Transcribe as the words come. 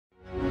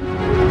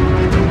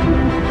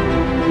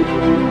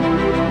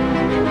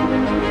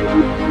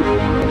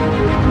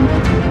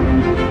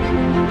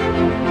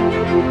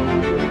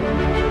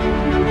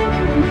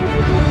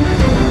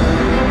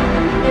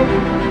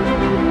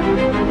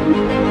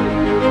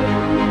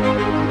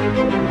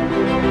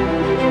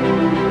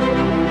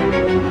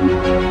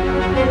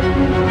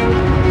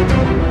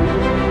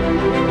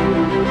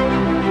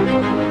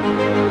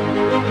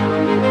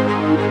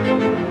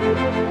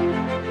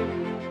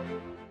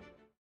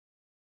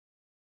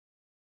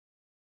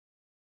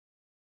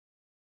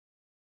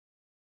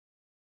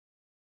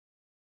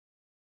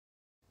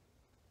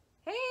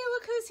Hey,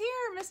 look who's here.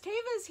 Miss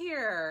Tava's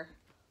here.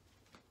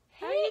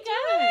 How are you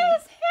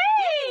guys?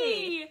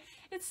 Hey!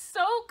 It's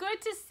so good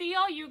to see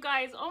all you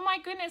guys. Oh my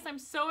goodness, I'm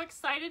so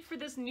excited for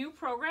this new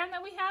program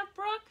that we have,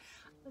 Brooke.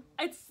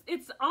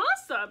 It's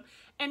awesome.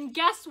 And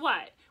guess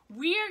what?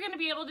 We are going to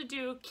be able to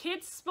do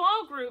kids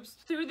small groups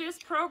through this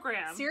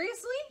program.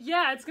 Seriously?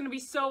 Yeah, it's going to be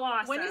so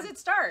awesome. When does it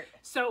start?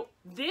 So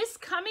this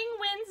coming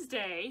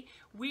Wednesday,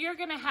 we are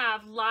going to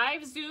have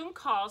live Zoom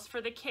calls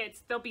for the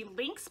kids. There'll be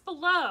links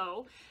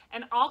below,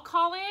 and I'll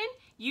call in,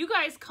 you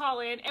guys call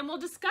in, and we'll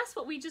discuss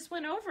what we just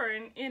went over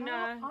in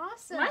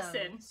awesome.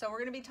 lesson. So we're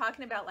going to be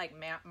talking about like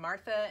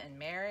Martha and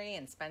Mary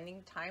and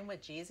spending time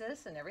with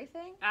Jesus and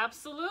everything?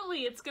 Absolutely.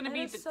 It's going to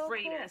be the so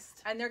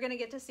greatest. Cool. And they're going to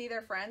get to see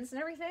their friends and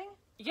everything?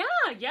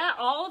 Yeah.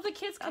 All of the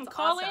kids can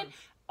call awesome. in.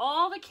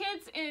 All the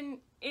kids in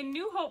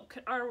New Hope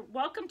are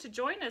welcome to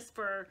join us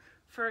for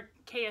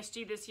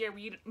KSG this year.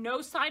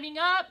 No signing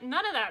up,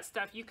 none of that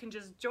stuff. You can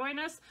just join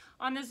us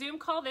on the Zoom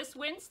call this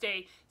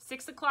Wednesday,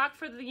 6 o'clock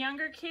for the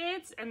younger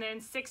kids, and then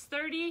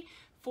 6:30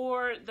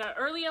 for the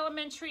early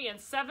elementary, and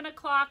 7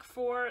 o'clock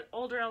for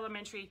older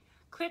elementary.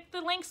 Click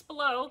the links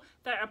below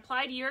that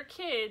apply to your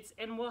kids,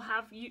 and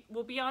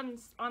we'll be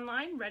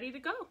online ready to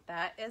go.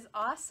 That is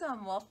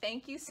awesome. Well,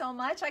 thank you so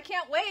much. I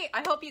can't wait.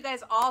 I hope you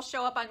guys all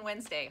show up on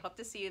Wednesday. Hope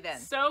to see you then.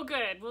 So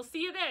good. We'll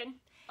see you then.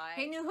 Bye.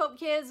 Hey, New Hope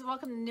kids.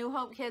 Welcome to New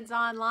Hope Kids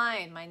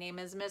Online. My name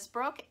is Miss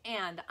Brooke,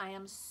 and I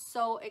am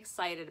so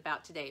excited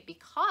about today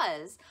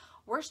because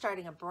we're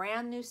starting a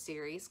brand new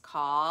series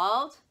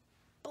called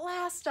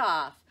Blast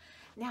Off.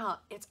 Now,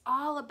 it's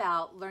all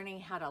about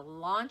learning how to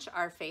launch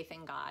our faith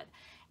in God,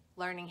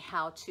 learning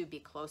how to be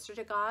closer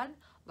to God,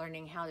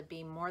 learning how to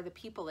be more the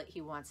people that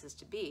He wants us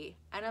to be,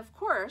 and of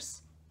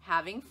course,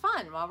 having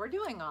fun while we're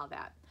doing all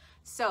that.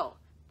 So,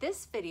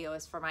 this video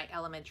is for my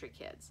elementary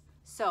kids.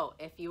 So,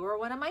 if you were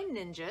one of my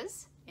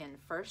ninjas in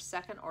 1st,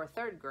 2nd, or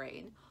 3rd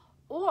grade,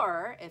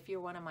 or if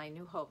you're one of my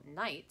New Hope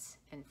Knights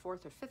in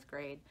 4th or 5th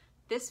grade,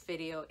 this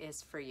video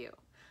is for you.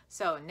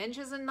 So,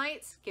 ninjas and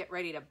knights, get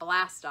ready to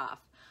blast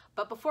off.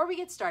 But before we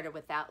get started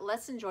with that,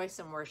 let's enjoy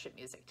some worship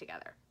music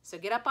together. So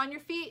get up on your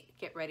feet,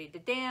 get ready to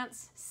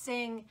dance,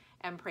 sing,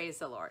 and praise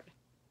the Lord.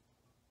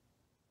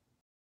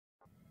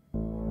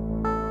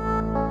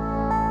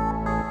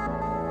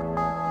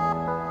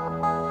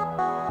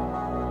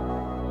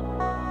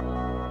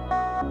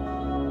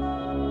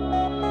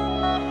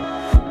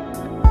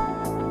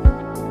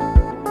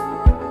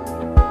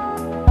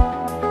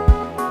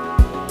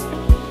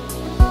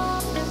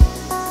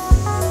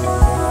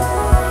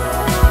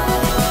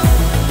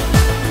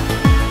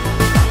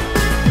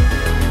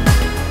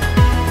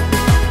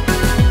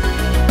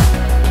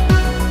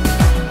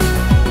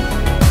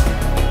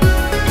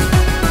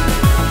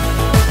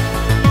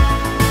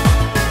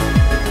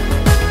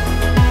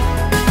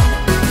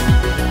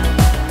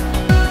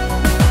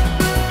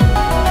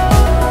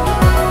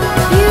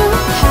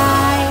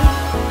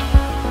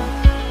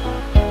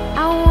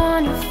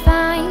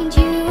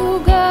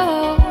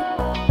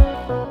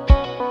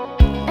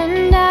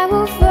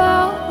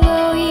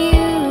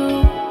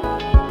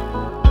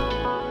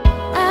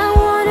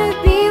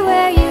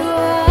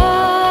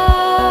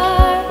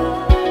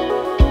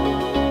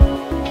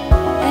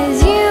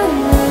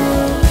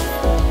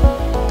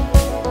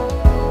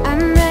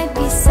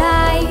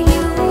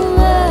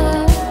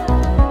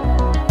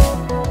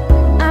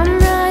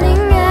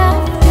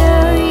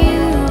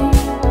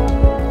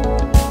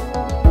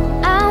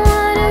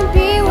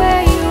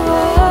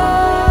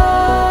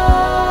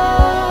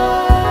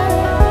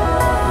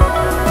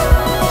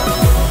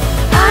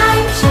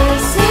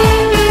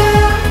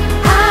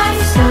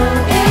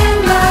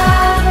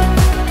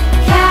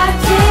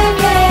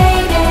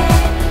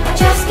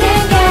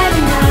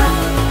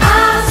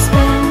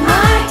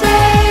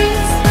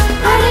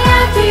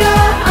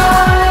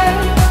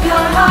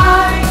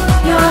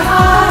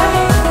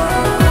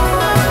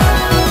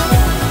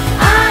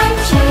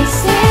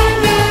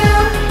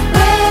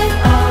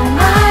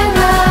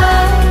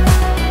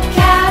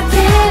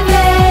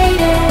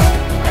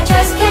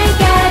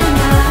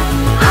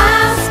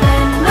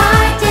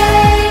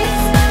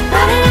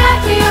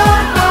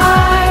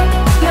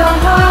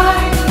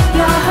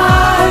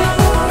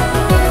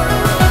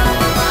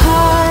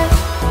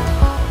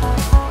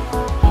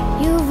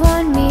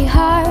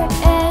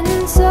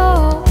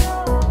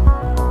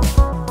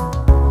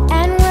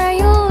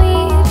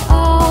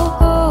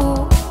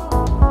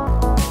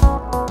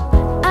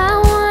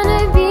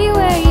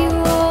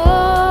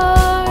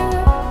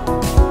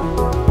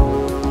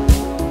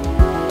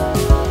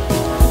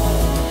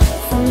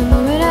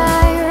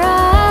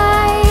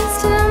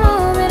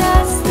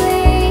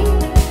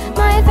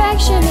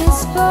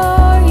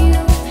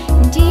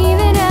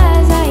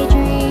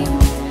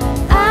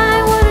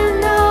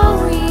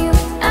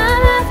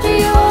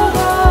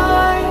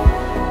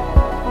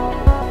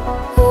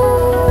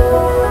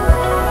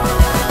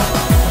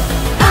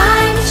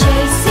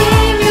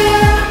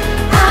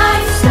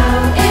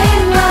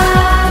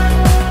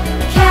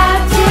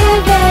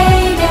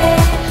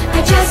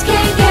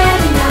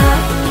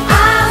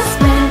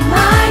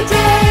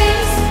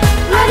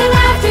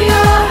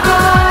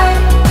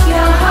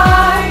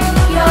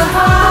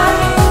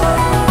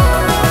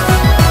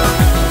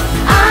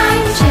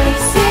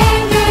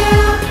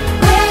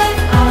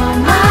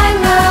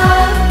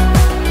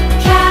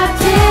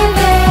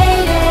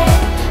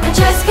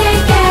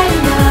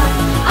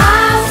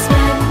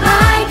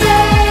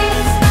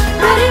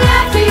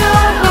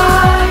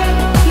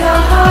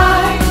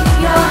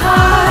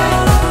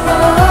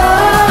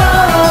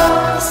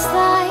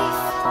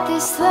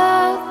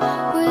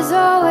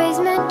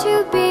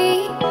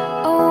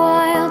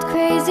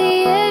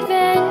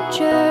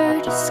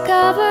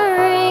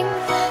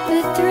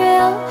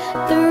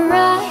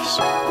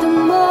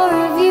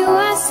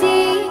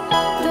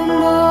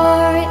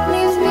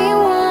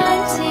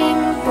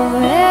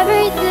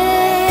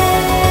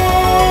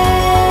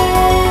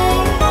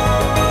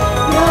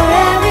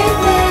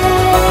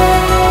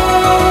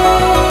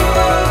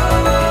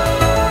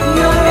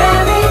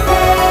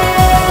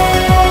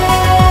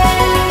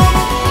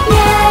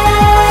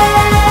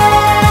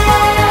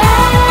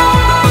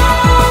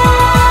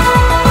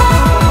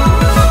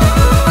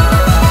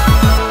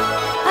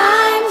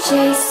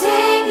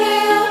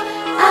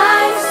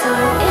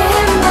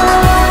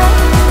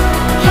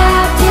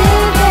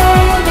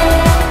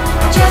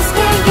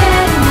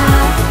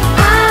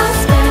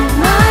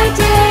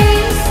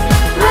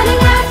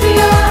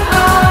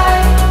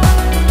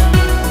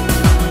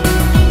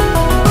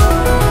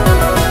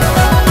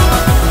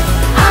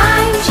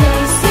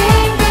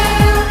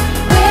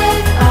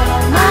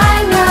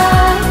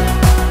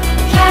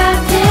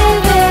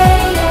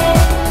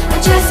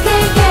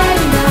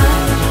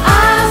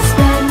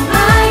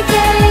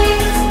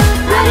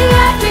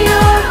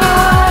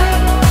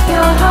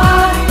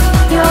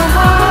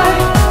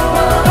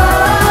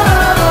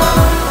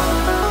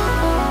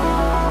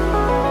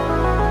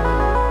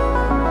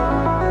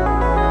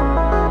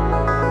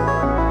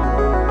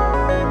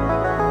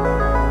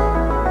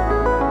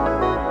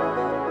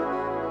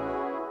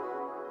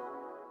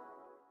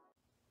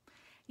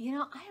 You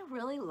know, I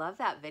really love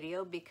that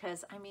video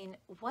because, I mean,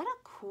 what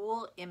a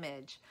cool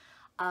image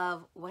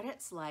of what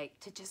it's like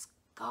to just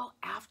go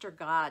after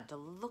God, to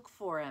look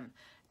for him,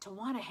 to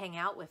want to hang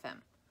out with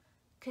him.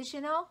 Because, you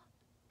know,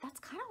 that's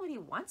kind of what he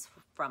wants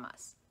from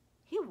us.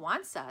 He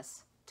wants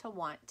us to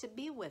want to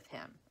be with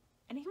him.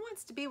 And he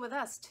wants to be with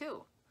us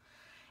too.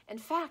 In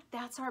fact,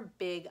 that's our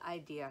big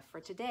idea for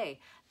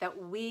today,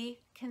 that we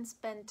can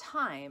spend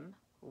time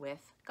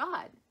with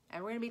God.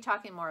 And we're going to be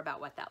talking more about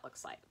what that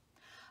looks like.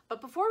 But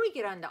before we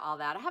get into all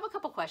that, I have a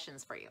couple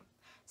questions for you.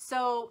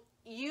 So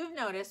you've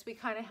noticed we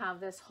kind of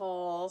have this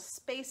whole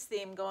space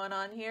theme going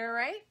on here,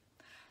 right?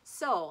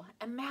 So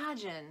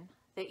imagine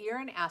that you're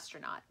an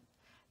astronaut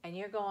and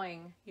you're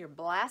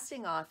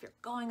blasting off, you're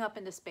going up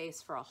into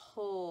space for a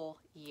whole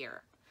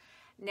year.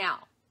 Now,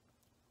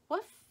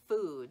 what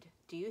food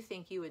do you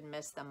think you would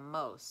miss the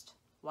most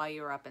while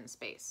you were up in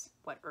space?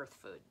 What Earth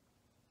food?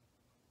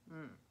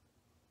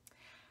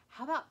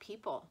 How about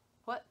people?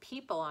 What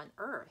people on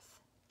Earth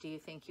do you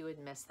think you would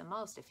miss the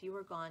most if you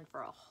were gone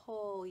for a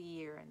whole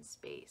year in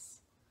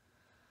space?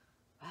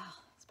 Well,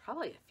 it's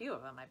probably a few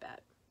of them, I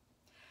bet.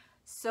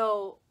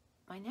 So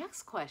my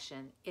next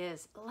question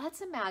is,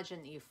 let's imagine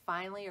that you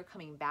finally are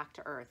coming back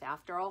to Earth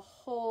after a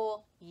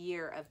whole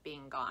year of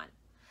being gone.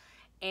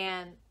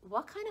 And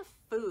what kind of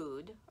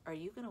food are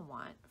you going to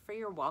want for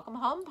your welcome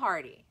home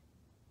party?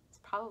 It's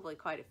probably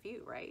quite a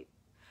few, right?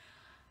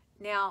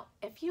 Now,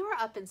 if you were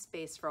up in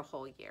space for a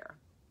whole year,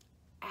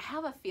 I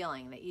have a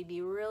feeling that you'd be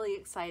really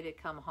excited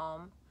to come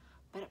home,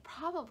 but it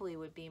probably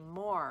would be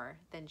more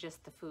than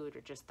just the food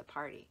or just the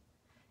party.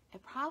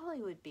 It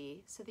probably would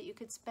be so that you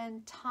could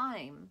spend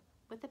time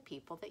with the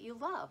people that you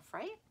love,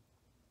 right?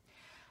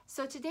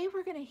 So today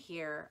we're going to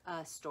hear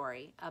a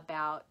story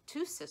about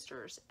two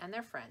sisters and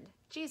their friend,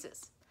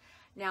 Jesus.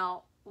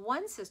 Now,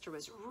 one sister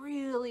was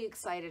really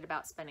excited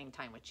about spending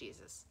time with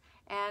Jesus.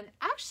 And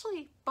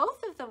actually,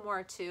 both of them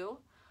were too,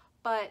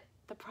 but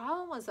the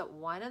problem was that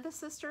one of the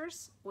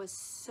sisters was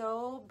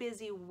so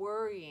busy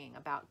worrying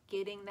about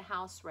getting the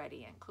house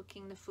ready and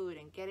cooking the food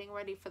and getting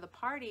ready for the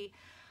party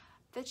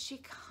that she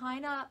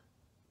kind of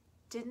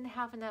didn't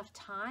have enough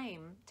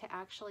time to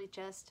actually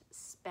just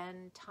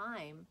spend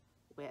time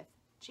with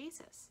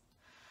Jesus.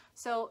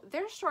 So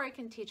their story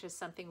can teach us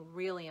something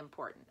really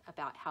important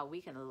about how we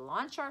can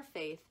launch our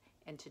faith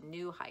into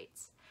new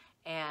heights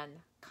and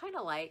kind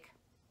of like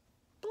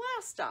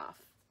blast off.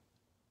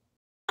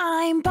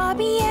 I'm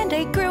Bobby and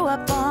I grew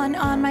up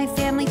on my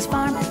family's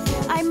farm.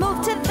 I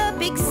moved to the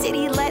big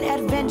city, let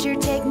adventure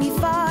take me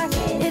far.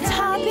 It's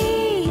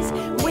Hobbies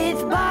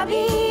with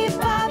Bobby,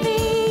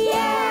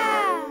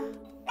 yeah!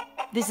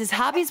 This is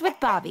Hobbies with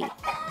Bobby.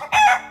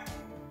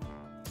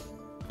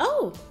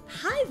 Oh,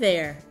 hi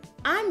there.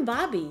 I'm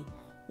Bobby.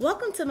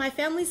 Welcome to my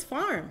family's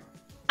farm.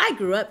 I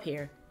grew up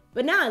here,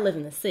 but now I live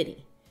in the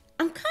city.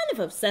 I'm kind of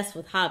obsessed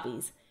with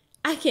hobbies.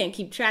 I can't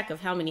keep track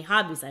of how many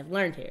hobbies I've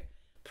learned here.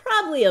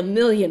 Probably 1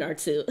 million or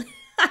 2.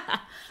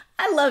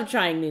 I love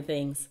trying new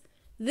things.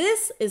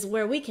 This is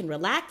where we can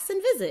relax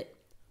and visit.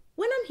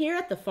 When I'm here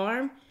at the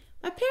farm,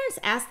 my parents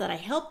ask that I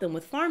help them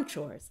with farm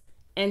chores.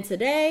 And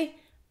today,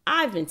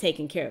 I've been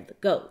taking care of the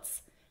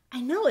goats.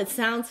 I know it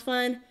sounds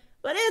fun,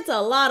 but it's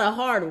a lot of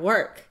hard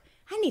work.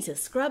 I need to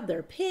scrub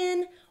their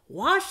pen,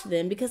 wash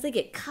them because they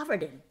get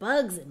covered in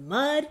bugs and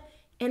mud,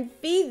 and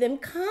feed them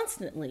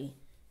constantly.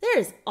 There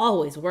is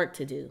always work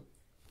to do.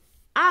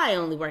 I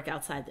only work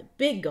outside the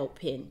big goat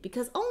pen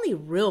because only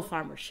real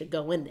farmers should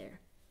go in there.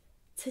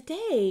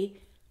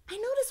 Today, I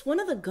noticed one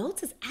of the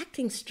goats is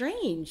acting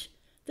strange.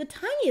 The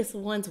tiniest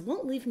ones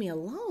won't leave me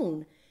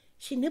alone.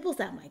 She nibbles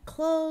at my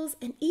clothes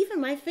and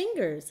even my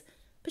fingers,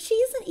 but she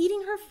isn't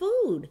eating her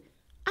food.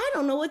 I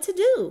don't know what to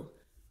do.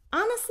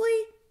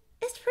 Honestly,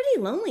 it's pretty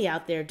lonely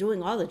out there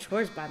doing all the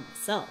chores by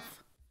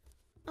myself.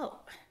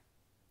 Oh.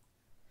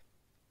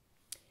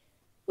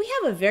 We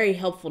have a very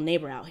helpful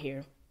neighbor out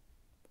here.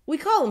 We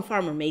call him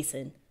Farmer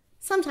Mason.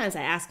 Sometimes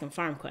I ask him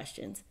farm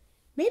questions.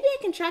 Maybe I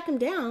can track him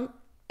down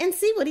and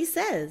see what he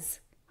says.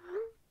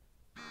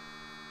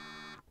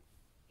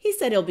 He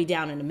said he'll be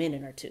down in a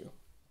minute or 2.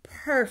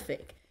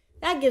 Perfect.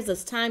 That gives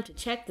us time to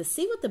check to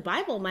see what the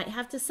Bible might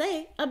have to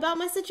say about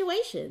my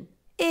situation.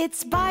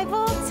 It's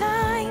Bible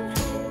time,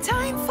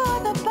 time for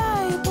the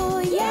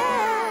Bible,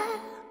 yeah!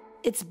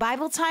 It's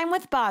Bible time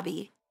with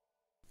Bobby.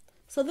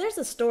 So there's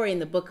a story in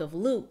the book of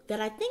Luke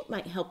that I think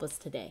might help us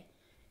today.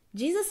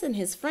 Jesus and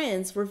his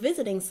friends were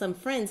visiting some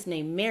friends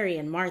named Mary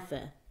and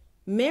Martha.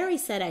 Mary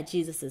sat at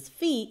Jesus'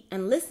 feet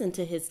and listened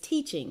to his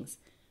teachings,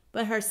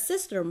 but her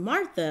sister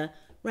Martha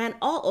ran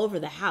all over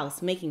the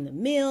house making the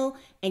meal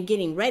and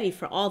getting ready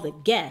for all the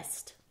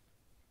guests.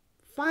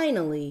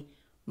 Finally,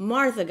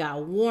 Martha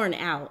got worn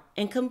out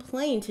and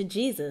complained to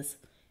Jesus.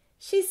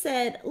 She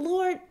said,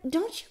 "Lord,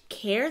 don't you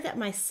care that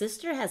my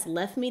sister has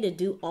left me to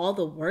do all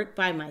the work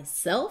by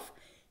myself?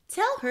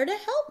 Tell her to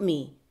help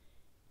me."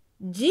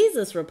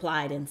 Jesus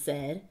replied and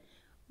said,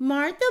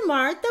 "Martha,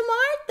 Martha,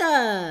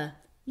 Martha,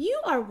 you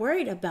are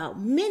worried about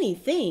many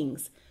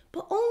things,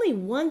 but only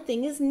one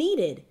thing is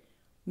needed.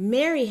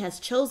 Mary has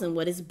chosen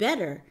what is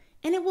better,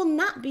 and it will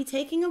not be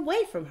taken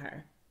away from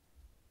her."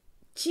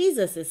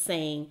 Jesus is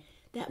saying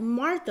that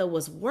Martha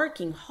was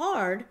working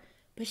hard,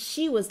 but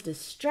she was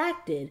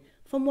distracted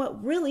from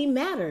what really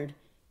mattered.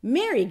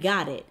 Mary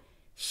got it.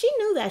 She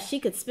knew that she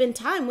could spend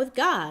time with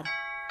God.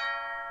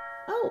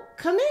 Oh,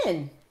 come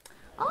in.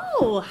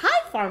 Oh,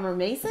 hi, Farmer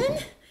Mason.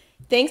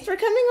 Thanks for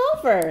coming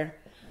over.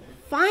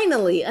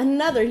 Finally,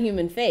 another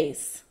human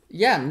face.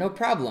 Yeah, no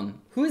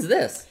problem. Who is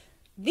this?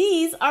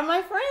 These are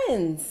my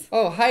friends.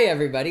 Oh, hi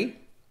everybody.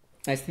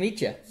 Nice to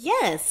meet you.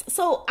 Yes,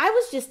 so I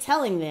was just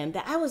telling them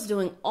that I was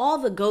doing all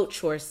the goat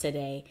chores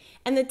today,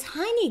 and the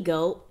tiny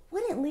goat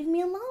wouldn't leave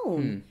me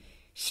alone.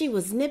 She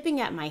was nipping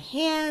at my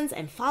hands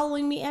and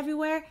following me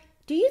everywhere.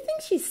 Do you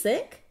think she's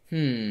sick?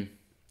 Okay,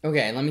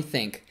 let me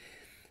think.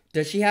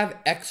 Does she have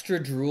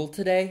extra drool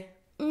today?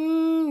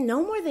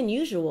 No more than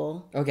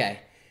usual. Okay.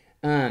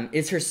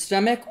 Is her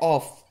stomach all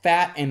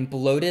fat and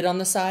bloated on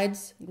the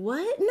sides?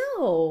 What?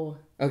 No.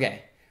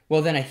 Okay.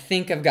 Well, then I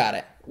think I've got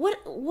it. What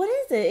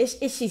is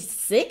it? Is she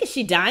sick? Is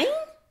she dying?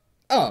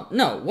 Oh,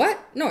 no.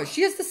 What? No,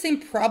 she has the same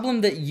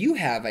problem that you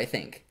have, I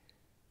think.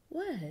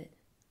 What?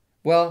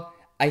 Well,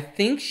 I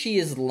think she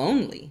is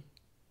lonely.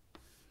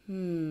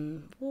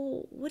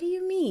 Well, what do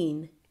you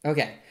mean?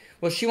 Okay.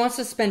 Well, she wants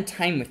to spend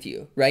time with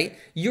you, right?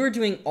 You're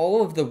doing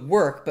all of the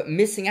work, but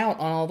missing out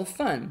on all the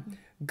fun.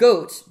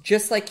 Goats,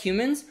 just like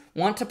humans,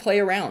 want to play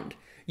around.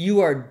 You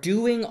are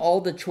doing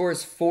all the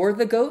chores for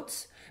the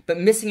goats, but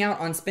missing out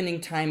on spending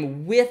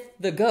time with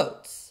the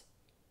goats.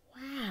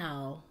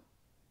 Wow.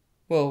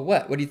 Well,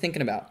 what? What are you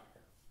thinking about?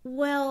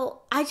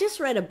 Well, I just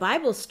read a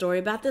Bible story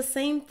about the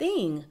same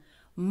thing.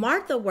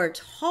 Martha worked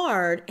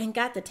hard and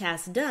got the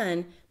task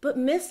done, but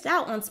missed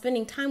out on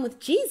spending time with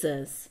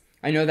Jesus.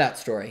 I know that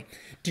story.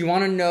 Do you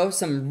want to know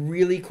some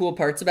really cool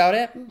parts about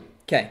it?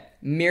 Okay,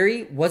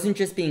 Mary wasn't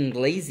just being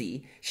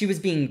lazy, she was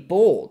being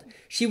bold.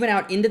 She went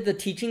out into the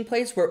teaching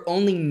place where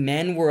only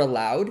men were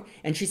allowed,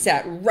 and she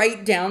sat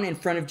right down in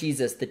front of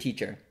Jesus, the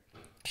teacher.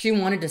 She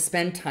wanted to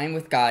spend time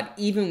with God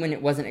even when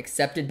it wasn't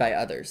accepted by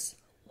others.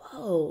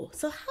 Whoa,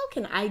 so how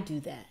can I do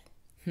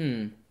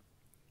that?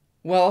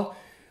 Well,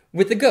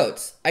 with the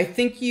goats, I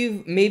think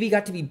you've maybe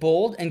got to be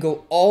bold and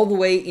go all the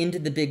way into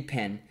the big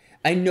pen.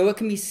 I know it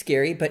can be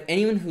scary, but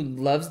anyone who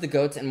loves the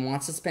goats and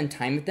wants to spend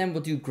time with them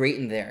will do great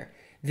in there.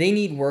 They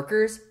need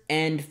workers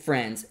and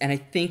friends, and I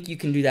think you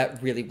can do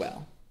that really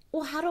well.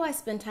 Well, how do I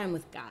spend time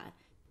with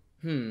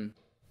God?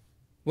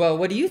 Well,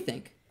 what do you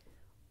think?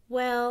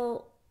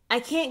 Well,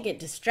 I can't get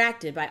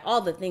distracted by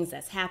all the things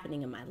that's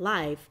happening in my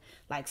life,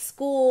 like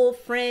school,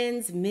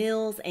 friends,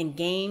 meals, and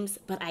games,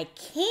 but I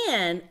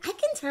can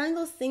turn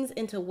those things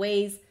into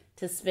ways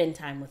to spend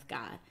time with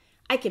God.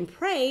 I can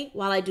pray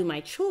while I do my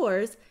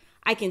chores.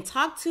 I can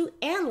talk to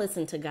and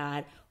listen to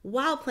God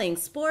while playing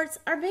sports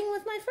or being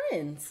with my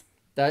friends.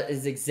 That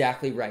is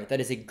exactly right. That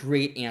is a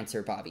great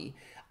answer, Bobby.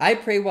 I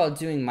pray while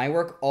doing my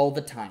work all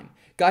the time.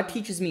 God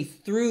teaches me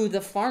through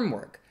the farm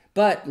work.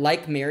 But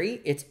like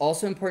Mary, it's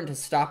also important to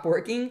stop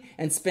working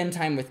and spend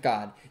time with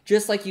God,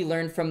 just like you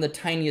learned from the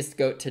tiniest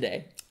goat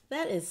today.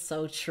 That is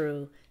so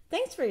true.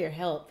 Thanks for your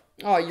help.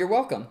 Oh, you're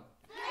welcome.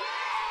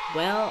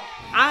 Well,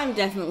 I'm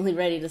definitely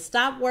ready to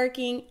stop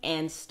working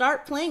and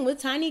start playing with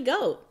Tiny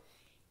Goat.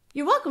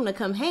 You're welcome to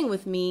come hang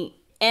with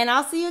me, and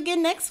I'll see you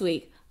again next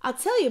week. I'll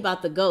tell you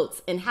about the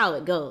goats and how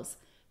it goes.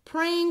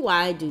 Praying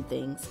while I do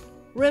things.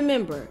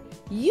 Remember,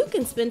 you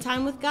can spend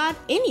time with God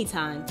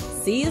anytime.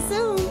 See you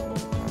soon.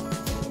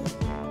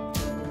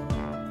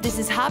 This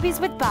is Hobbies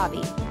with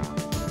Bobby.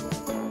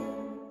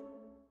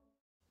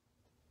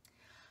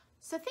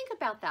 So think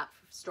about that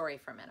story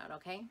for a minute,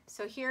 okay?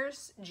 So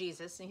here's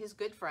Jesus and he's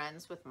good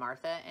friends with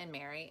Martha and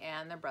Mary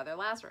and their brother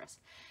Lazarus.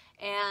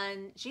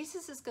 And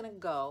Jesus is going to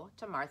go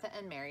to Martha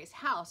and Mary's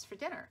house for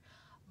dinner.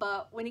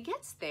 But when he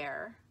gets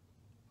there,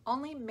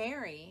 only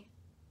Mary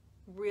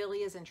really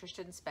is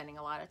interested in spending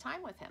a lot of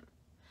time with him.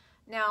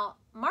 Now,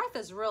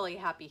 Martha's really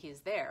happy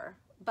he's there,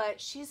 but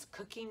she's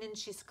cooking and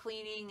she's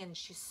cleaning and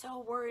she's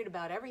so worried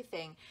about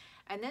everything.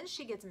 And then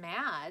she gets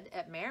mad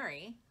at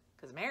Mary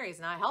because Mary's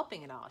not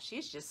helping at all.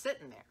 She's just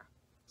sitting there.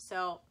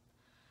 So,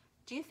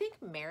 do you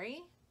think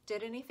Mary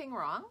did anything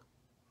wrong?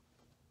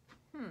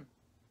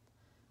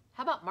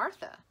 How about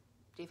Martha?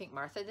 Do you think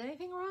Martha did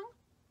anything wrong?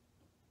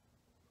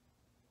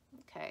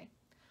 Okay.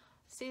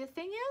 See, the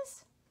thing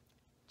is,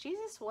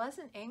 Jesus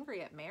wasn't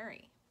angry at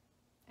Mary.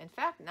 In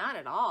fact, not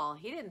at all.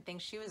 He didn't think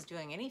she was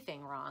doing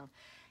anything wrong.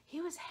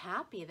 He was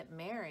happy that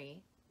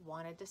Mary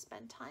wanted to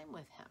spend time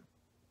with him.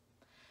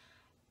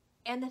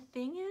 And the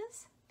thing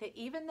is that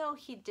even though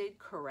he did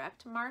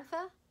correct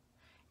Martha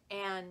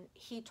and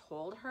he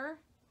told her,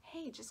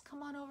 hey, just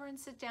come on over and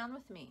sit down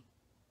with me,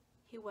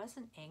 he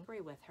wasn't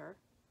angry with her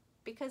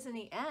because in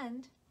the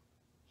end,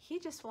 he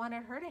just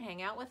wanted her to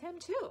hang out with him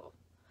too.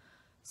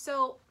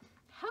 So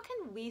how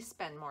can we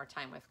spend more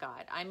time with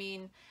God? I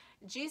mean,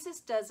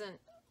 Jesus doesn't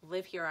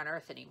live here on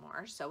earth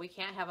anymore, so we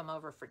can't have him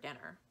over for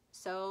dinner.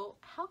 So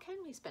how can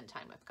we spend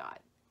time with God?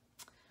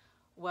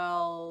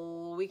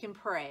 Well, we can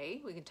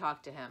pray, we can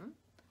talk to him,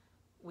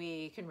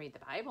 we can read the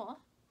Bible,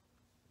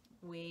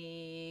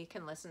 we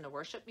can listen to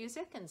worship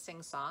music and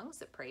sing songs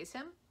that praise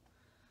him.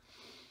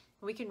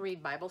 We can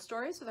read Bible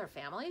stories with our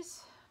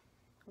families.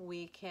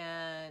 We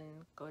can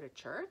go to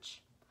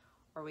church,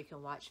 or we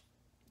can watch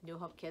New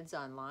Hope Kids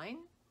online.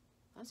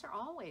 Those are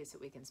all ways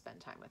that we can spend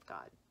time with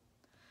God.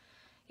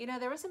 You know,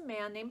 there was a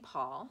man named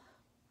Paul.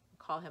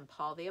 We'll call him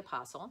Paul the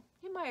Apostle.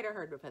 You might have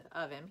heard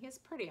of him. He's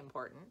pretty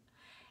important.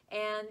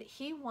 And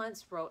he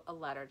once wrote a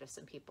letter to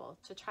some people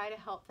to try to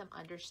help them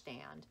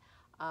understand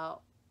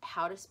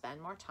how to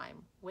spend more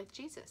time with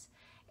Jesus.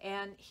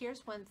 And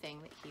here's one thing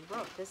that he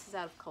wrote. This is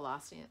out of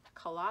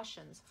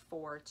Colossians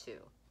 4:2.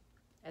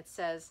 It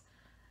says,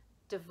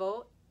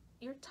 devote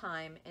your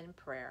time in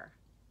prayer.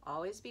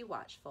 Always be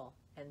watchful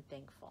and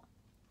thankful.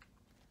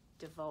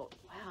 Devote.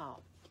 Wow.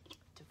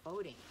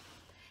 Devoting.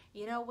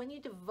 You know, when you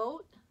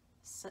devote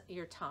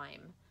your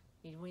time,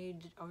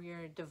 or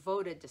you're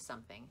devoted to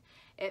something,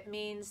 it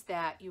means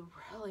that you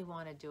really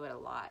want to do it a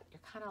lot.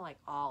 You're kind of like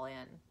all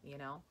in, you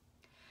know.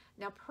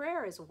 Now,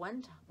 prayer is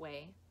one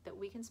way that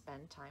we can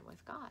spend time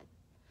with God.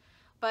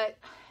 But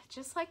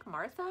just like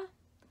Martha,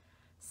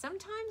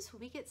 sometimes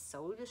we get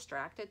so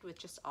distracted with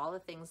just all the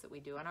things that we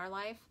do in our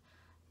life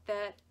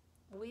that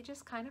we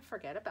just kind of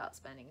forget about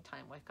spending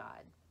time with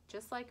God.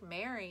 Just like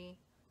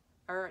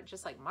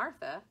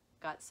Martha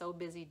got so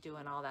busy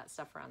doing all that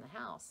stuff around the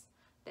house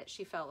that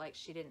she felt like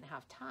she didn't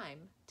have time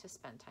to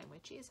spend time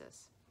with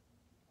Jesus.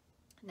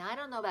 Now, I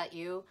don't know about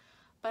you,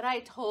 but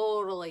I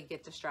totally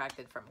get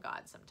distracted from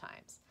God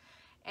sometimes.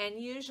 And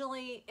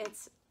usually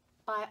it's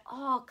by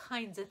all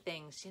kinds of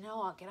things. You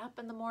know, I'll get up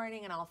in the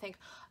morning and I'll think,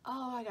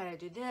 oh, I got to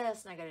do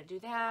this and I got to do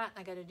that and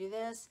I got to do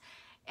this.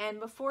 And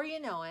before you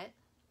know it,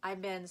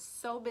 I've been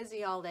so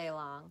busy all day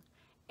long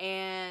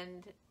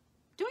and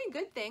doing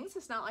good things.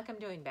 It's not like I'm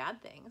doing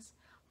bad things.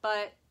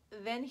 But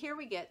then here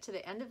we get to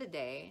the end of the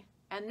day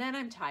and then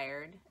I'm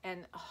tired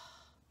and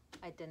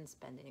I didn't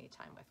spend any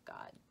time with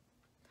God.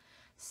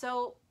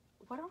 So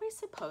what are we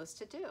supposed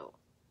to do?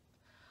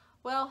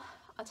 Well,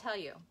 I'll tell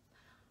you.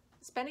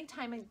 Spending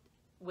time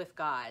with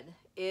God,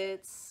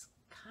 it's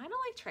kind of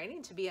like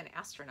training to be an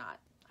astronaut.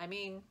 I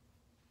mean,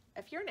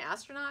 if you're an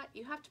astronaut,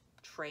 you have to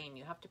train,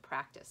 you have to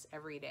practice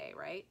every day,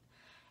 right?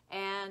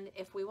 And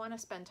if we want to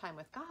spend time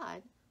with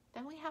God,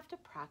 then we have to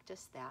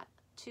practice that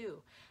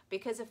too.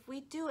 Because if we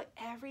do it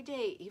every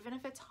day, even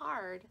if it's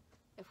hard,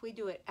 if we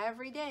do it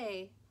every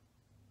day,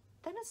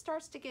 then it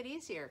starts to get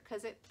easier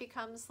because it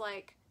becomes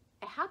like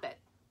a habit,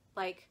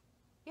 like,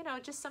 you know,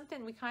 just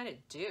something we kind of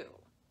do.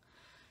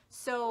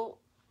 So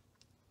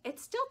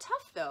it's still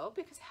tough though,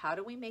 because how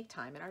do we make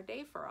time in our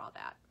day for all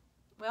that?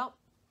 Well,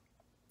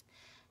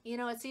 you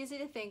know, it's easy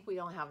to think we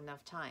don't have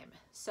enough time.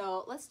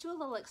 So let's do a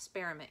little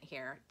experiment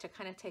here to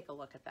kind of take a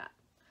look at that.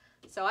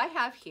 So I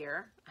have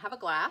a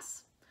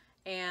glass,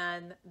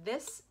 and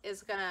this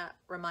is gonna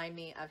remind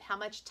me of how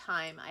much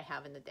time I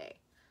have in the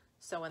day.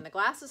 So when the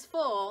glass is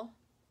full,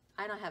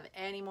 I don't have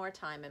any more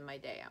time in my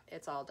day.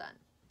 It's all done.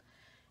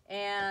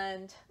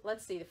 And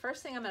let's see, the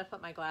first thing I'm going to put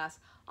in my glass,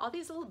 all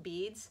these little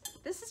beads,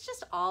 this is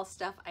just all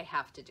stuff I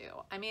have to do.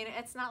 I mean,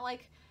 it's not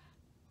like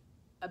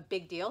a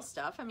big deal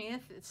stuff. I mean,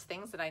 it's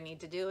things that I need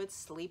to do. It's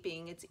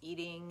sleeping, it's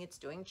eating, it's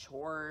doing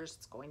chores,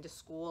 it's going to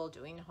school,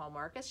 doing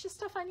homework. It's just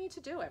stuff I need to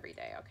do every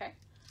day, okay?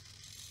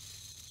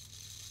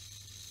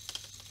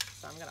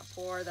 So I'm going to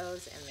pour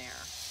those in there.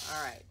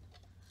 All right.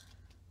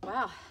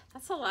 Wow,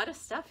 that's a lot of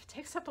stuff. It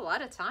takes up a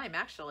lot of time,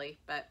 actually,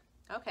 but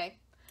okay.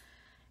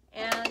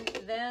 And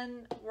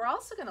then we're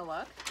also going to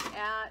look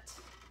at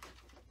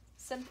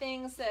some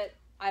things that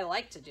I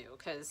like to do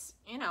because,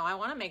 you know, I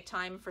want to make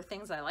time for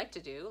things I like to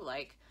do,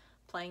 like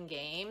playing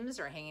games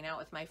or hanging out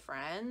with my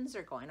friends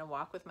or going to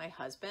walk with my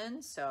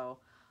husband. So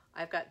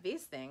I've got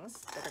these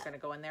things that are going to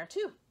go in there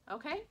too.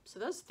 Okay, so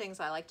those are things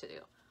I like to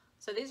do.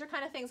 So these are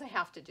kind of things I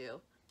have to do.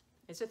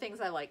 These are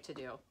things I like to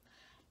do.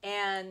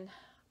 And,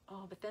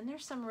 oh, but then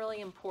there's some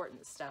really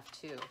important stuff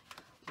too,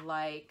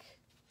 like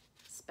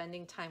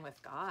spending time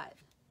with God,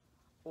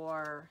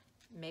 or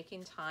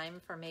making time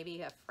for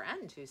maybe a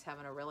friend who's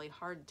having a really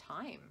hard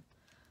time.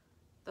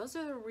 Those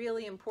are the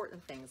really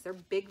important things. They're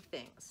big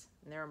things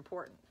and they're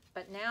important.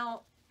 But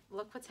now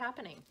look what's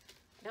happening.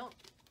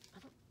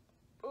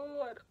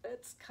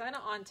 It's kind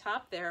of on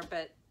top there,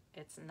 but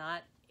it's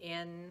not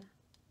in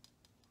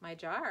my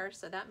jar.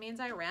 So that means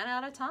I ran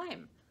out of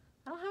time.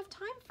 I don't have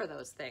time for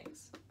those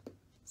things.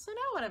 So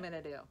now what I'm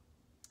gonna do?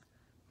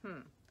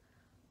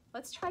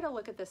 Let's try to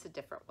look at this a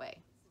different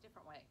way.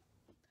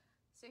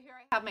 So here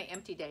I have my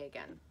empty day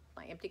again,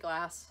 my empty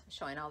glass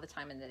showing all the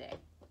time in the day.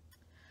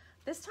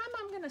 This time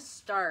I'm going to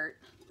start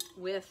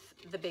with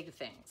the big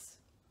things,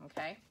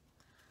 okay?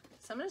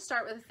 So I'm going to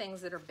start with the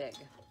things that are big,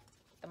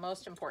 the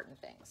most important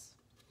things.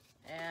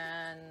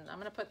 And I'm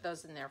going to put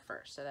those in there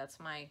first. So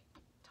that's my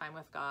time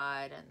with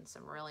God and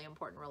some really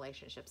important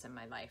relationships in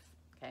my life,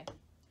 okay?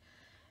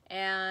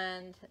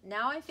 And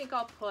now I think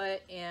I'll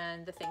put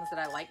in the things that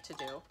I like to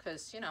do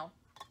because, you know,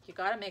 you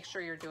got to make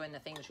sure you're doing the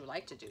things you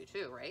like to do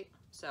too, right?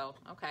 So,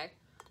 okay,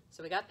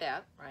 so we got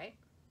that, right?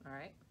 All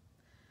right.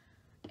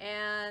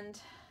 And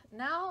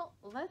now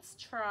let's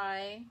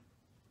try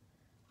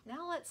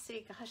Now let's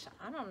see, gosh,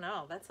 I don't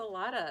know. That's a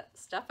lot of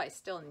stuff I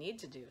still need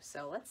to do.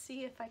 So let's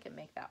see if I can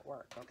make that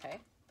work, okay?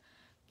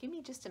 Give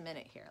me just a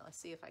minute here. Let's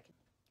see if I can.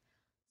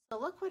 So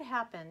look what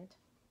happened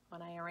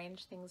when I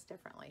arranged things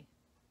differently.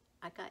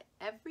 I got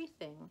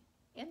everything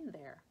in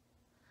there.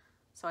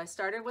 So I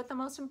started with the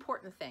most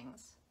important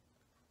things,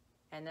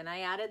 and then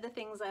I added the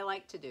things I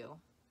like to do,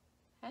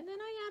 and then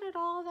I added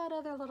all that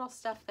other little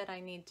stuff that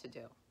I need to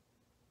do.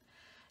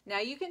 Now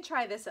you can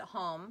try this at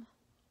home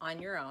on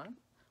your own.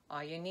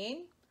 All you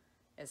need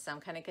is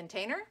some kind of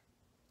container,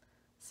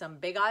 some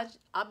big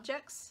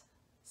objects,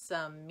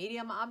 some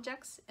medium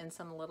objects, and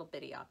some little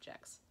bitty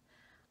objects.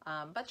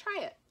 But try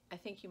it. I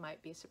think you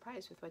might be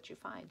surprised with what you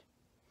find.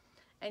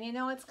 And you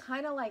know, it's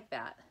kind of like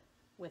that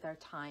with our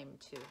time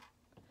too.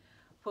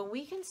 When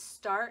we can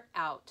start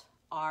out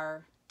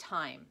our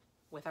time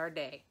with our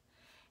day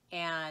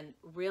and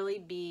really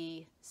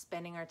be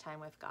spending our time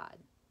with God,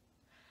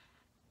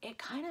 it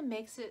kind of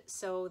makes it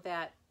so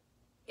that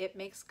it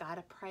makes God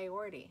a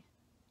priority.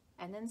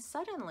 And then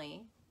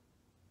suddenly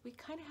we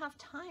kind of have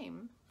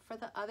time for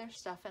the other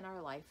stuff in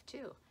our life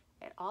too.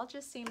 It all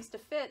just seems to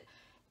fit,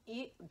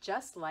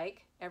 just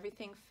like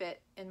everything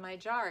fit in my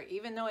jar,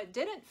 even though it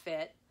didn't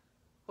fit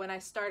when I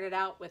started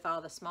out with all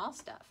the small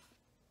stuff.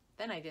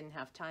 Then I didn't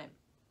have time.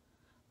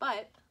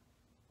 But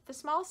the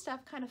small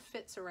stuff kind of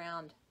fits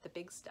around the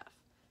big stuff.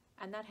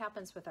 And that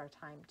happens with our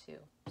time too.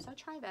 So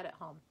try that at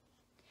home.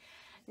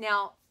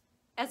 Now,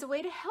 as a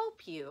way to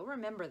help you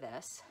remember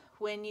this,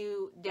 when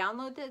you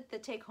download the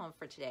take home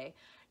for today,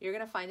 you're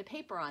going to find a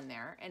paper on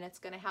there, and it's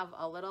going to have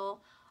a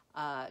little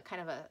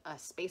kind of a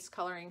space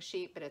coloring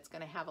sheet, but it's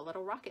going to have a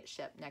little rocket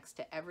ship next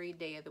to every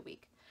day of the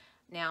week.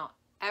 Now,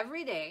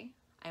 every day,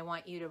 I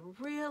want you to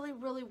really,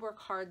 really work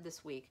hard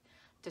this week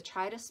to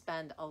try to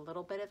spend a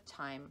little bit of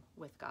time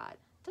with God.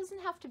 It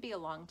doesn't have to be a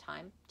long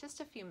time, just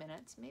a few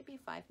minutes, maybe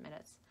 5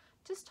 minutes,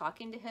 just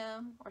talking to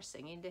Him or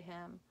singing to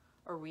Him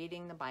or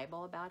reading the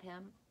Bible about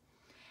Him.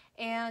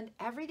 And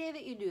every day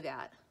that you do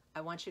that,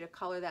 I want you to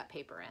color that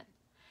paper in,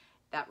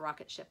 that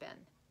rocket ship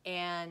in.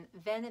 And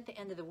then at the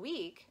end of the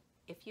week,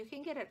 if you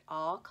can get it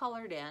all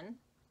colored in,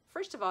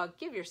 first of all,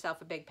 give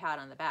yourself a big pat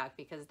on the back,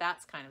 because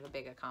that's kind of a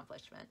big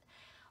accomplishment.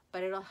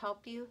 But it'll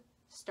help you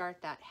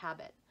start that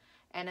habit.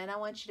 And then I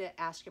want you to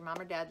ask your mom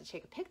or dad to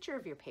take a picture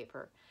of your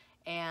paper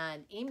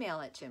and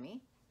email it to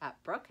me at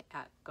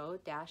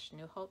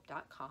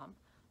brooke@go-newhope.com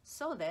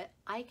so that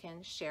I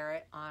can share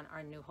it on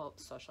our New Hope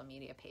social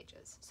media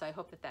pages. So I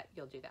hope that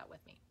you'll do that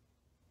with me.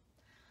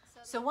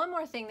 So one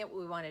more thing that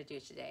we want to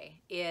do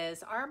today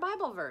is our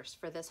Bible verse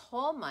for this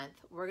whole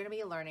month. We're going to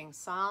be learning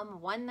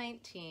Psalm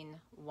 119,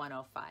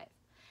 105.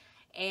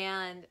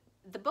 And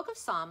the book of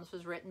Psalms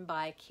was written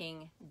by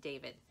King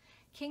David.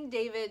 King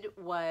David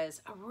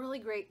was a really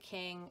great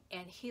king,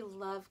 and he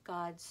loved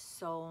God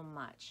so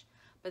much.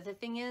 But the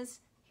thing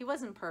is, he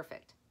wasn't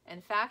perfect.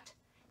 In fact,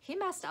 he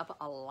messed up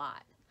a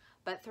lot.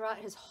 But throughout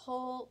his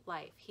whole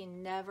life, he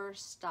never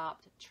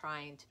stopped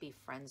trying to be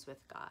friends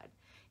with God.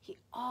 He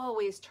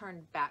always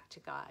turned back to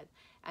God.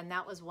 And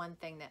that was one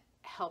thing that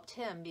helped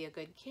him be a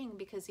good king,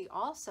 because he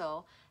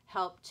also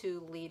helped to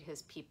lead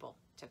his people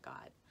to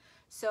God.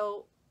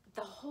 So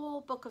the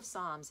whole book of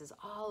Psalms is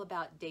all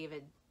about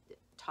David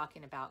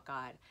talking about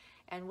God.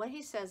 And what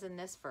he says in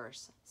this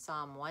verse,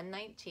 Psalm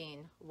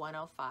 119,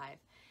 105,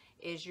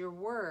 is your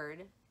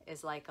word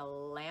is like a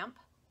lamp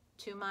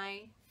to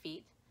my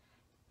feet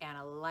and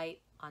a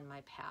light on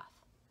my path.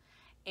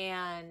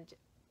 And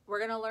we're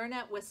going to learn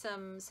it with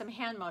some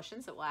hand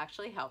motions that will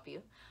actually help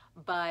you.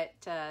 But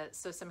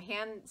so some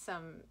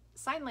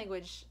sign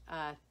language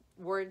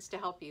words to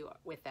help you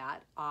with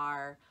that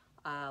are,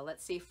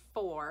 let's see,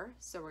 for.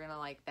 So we're going to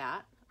like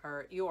that,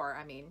 or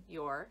your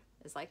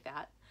is like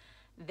that.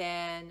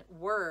 Then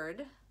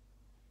word,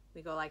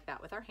 we go like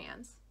that with our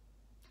hands.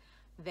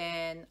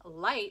 Then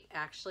light,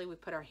 actually, we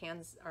put our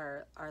hands,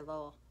 our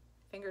little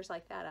fingers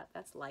like that up.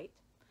 That's light.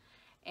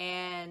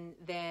 And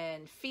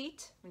then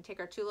feet, we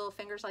take our two little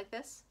fingers like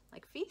this,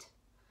 like feet.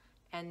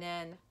 And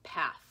then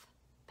path,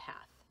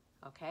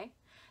 okay?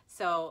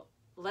 So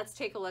let's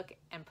take a look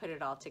and put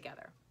it all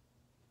together.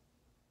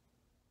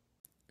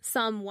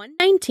 Psalm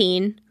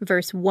 119,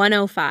 verse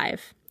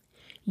 105.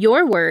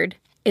 Your word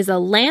is a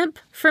lamp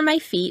for my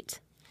feet,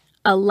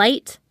 a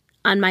light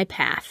on my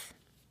path.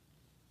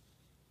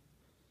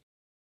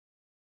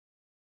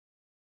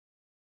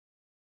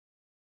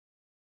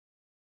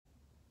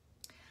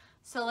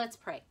 So let's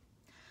pray.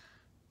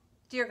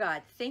 Dear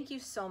God, thank you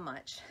so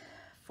much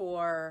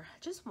for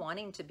just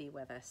wanting to be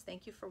with us.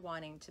 Thank you for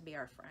wanting to be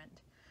our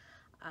friend.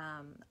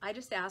 I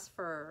just ask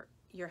for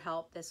your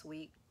help this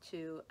week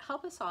to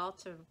help us all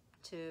to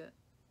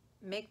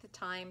make the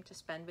time to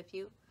spend with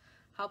you.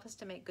 Help us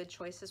to make good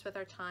choices with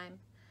our time,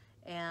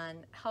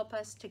 and help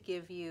us to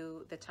give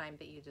you the time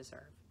that you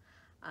deserve.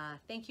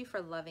 Thank you for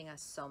loving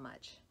us so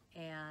much.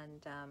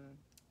 And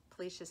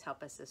please just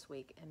help us this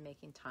week in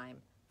making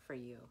time for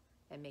you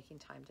and making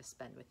time to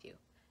spend with you.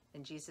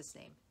 In Jesus'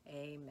 name,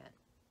 amen.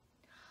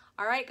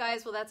 All right,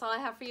 guys, well, that's all I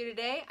have for you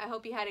today. I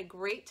hope you had a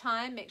great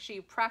time. Make sure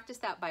you practice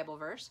that Bible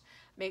verse.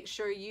 Make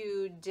sure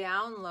you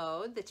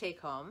download the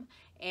take home,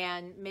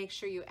 and make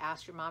sure you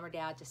ask your mom or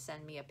dad to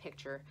send me a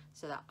picture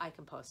so that I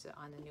can post it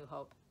on the New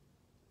Hope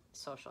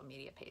social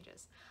media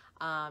pages.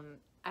 I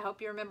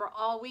hope you remember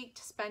all week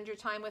to spend your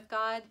time with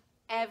God.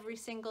 Every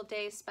single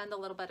day, spend a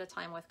little bit of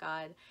time with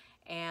God.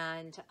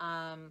 And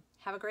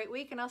have a great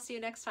week, and I'll see you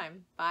next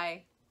time.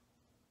 Bye.